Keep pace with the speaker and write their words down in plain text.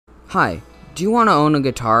Hi, do you want to own a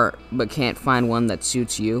guitar but can't find one that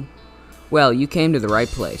suits you? Well, you came to the right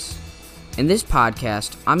place. In this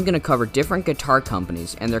podcast, I'm going to cover different guitar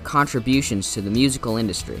companies and their contributions to the musical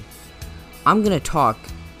industry. I'm going to talk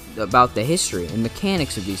about the history and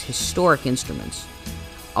mechanics of these historic instruments.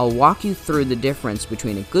 I'll walk you through the difference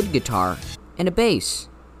between a good guitar and a bass.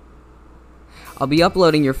 I'll be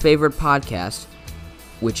uploading your favorite podcast,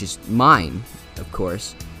 which is mine, of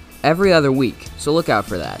course, every other week, so look out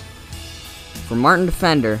for that. From Martin to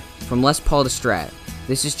Fender, from Les Paul to Strat,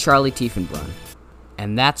 this is Charlie Tiefenbrunn.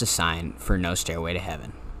 And that's a sign for No Stairway to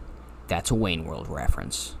Heaven. That's a Wayne World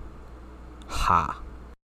reference. Ha.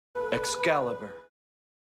 Excalibur.